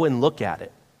go and look at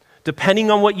it, depending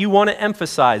on what you want to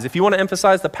emphasize. If you want to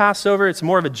emphasize the Passover, it's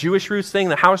more of a Jewish roots thing.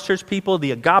 The house church people,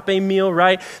 the agape meal,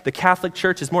 right? The Catholic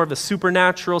Church is more of the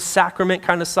supernatural sacrament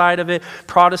kind of side of it.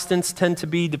 Protestants tend to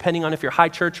be, depending on if you're high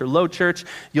church or low church,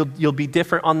 you'll be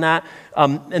different on that.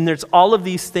 And there's all of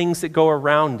these things that go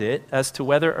around it as to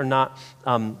whether or not,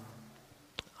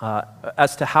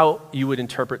 as to how you would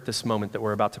interpret this moment that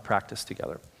we're about to practice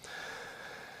together.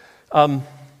 And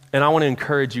I want to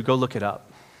encourage you, go look it up.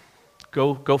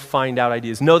 Go find out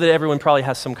ideas. Know that everyone probably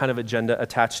has some kind of agenda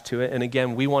attached to it. And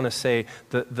again, we want to say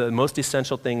the most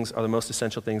essential things are the most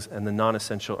essential things, and the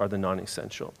non-essential are the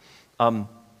non-essential. And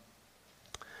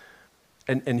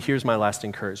here's my last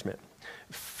encouragement.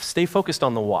 Stay focused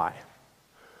on the why.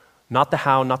 Not the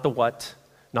how, not the what,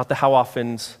 not the how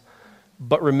often's,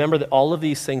 but remember that all of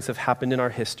these things have happened in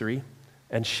our history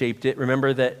and shaped it.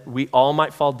 Remember that we all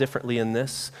might fall differently in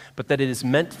this, but that it is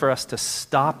meant for us to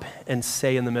stop and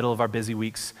say in the middle of our busy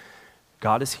weeks,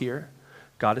 God is here,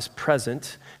 God is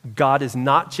present, God is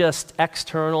not just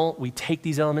external. We take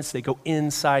these elements, they go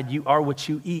inside. You are what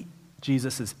you eat.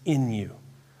 Jesus is in you.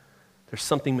 There's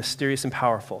something mysterious and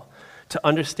powerful. To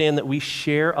understand that we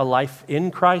share a life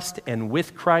in Christ and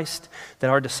with Christ, that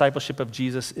our discipleship of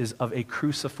Jesus is of a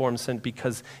cruciform sense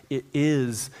because it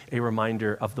is a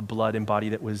reminder of the blood and body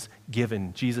that was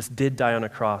given. Jesus did die on a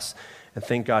cross, and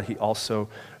thank God he also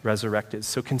resurrected.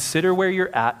 So consider where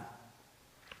you're at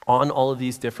on all of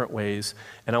these different ways,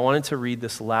 and I wanted to read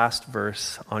this last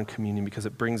verse on communion because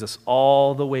it brings us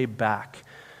all the way back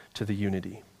to the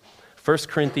unity. 1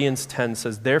 Corinthians 10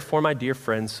 says, "Therefore, my dear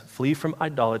friends, flee from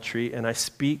idolatry, and I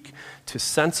speak to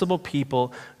sensible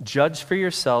people. Judge for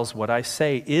yourselves what I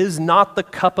say. Is not the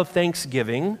cup of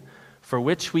thanksgiving for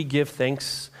which we give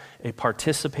thanks a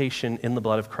participation in the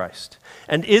blood of Christ?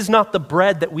 And is not the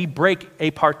bread that we break a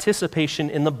participation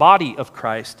in the body of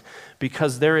Christ?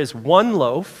 Because there is one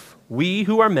loaf, we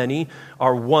who are many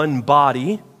are one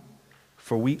body,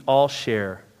 for we all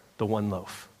share the one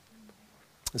loaf."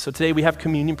 And so today we have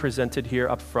communion presented here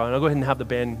up front. I'll go ahead and have the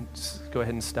band go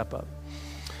ahead and step up.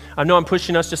 I know I'm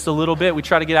pushing us just a little bit. We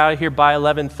try to get out of here by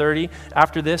 11:30.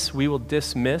 After this, we will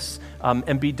dismiss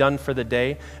and be done for the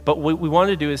day. But what we want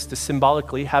to do is to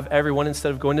symbolically have everyone,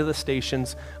 instead of going to the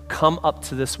stations, come up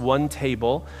to this one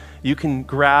table. You can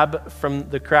grab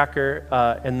from the cracker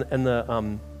and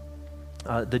the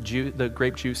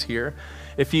grape juice here.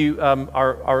 If you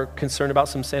are concerned about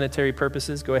some sanitary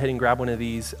purposes, go ahead and grab one of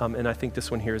these, and I think this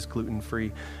one here is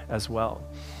gluten-free as well.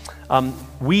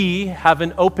 We have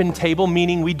an open table,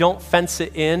 meaning we don't fence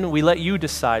it in. We let you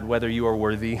decide whether you are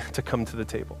worthy to come to the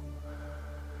table.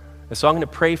 And so I'm going to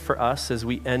pray for us as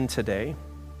we end today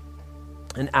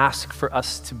and ask for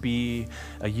us to be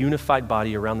a unified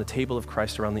body around the table of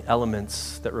Christ, around the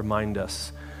elements that remind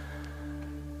us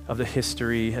of the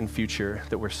history and future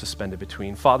that we're suspended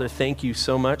between. Father, thank you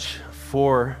so much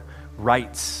for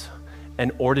rites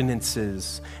and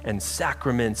ordinances and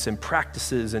sacraments and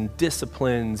practices and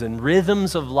disciplines and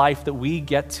rhythms of life that we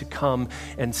get to come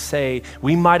and say,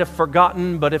 we might have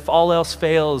forgotten, but if all else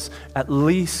fails, at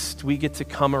least we get to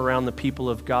come around the people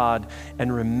of God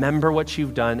and remember what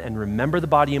you've done and remember the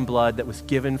body and blood that was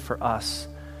given for us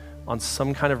on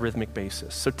some kind of rhythmic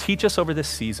basis. So teach us over this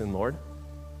season, Lord.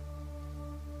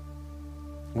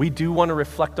 We do want to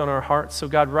reflect on our hearts. So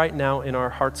God, right now in our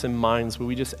hearts and minds, will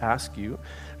we just ask you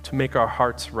to make our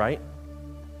hearts right,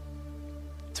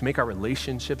 to make our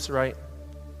relationships right,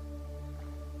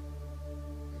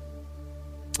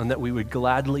 and that we would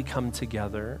gladly come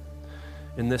together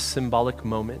in this symbolic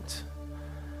moment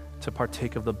to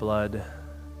partake of the blood,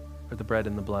 or the bread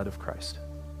and the blood of Christ.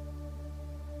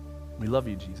 We love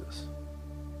you, Jesus.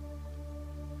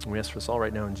 And we ask for this all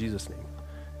right now in Jesus' name.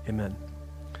 Amen.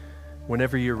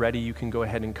 Whenever you're ready, you can go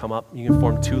ahead and come up. You can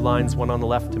form two lines, one on the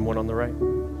left and one on the right.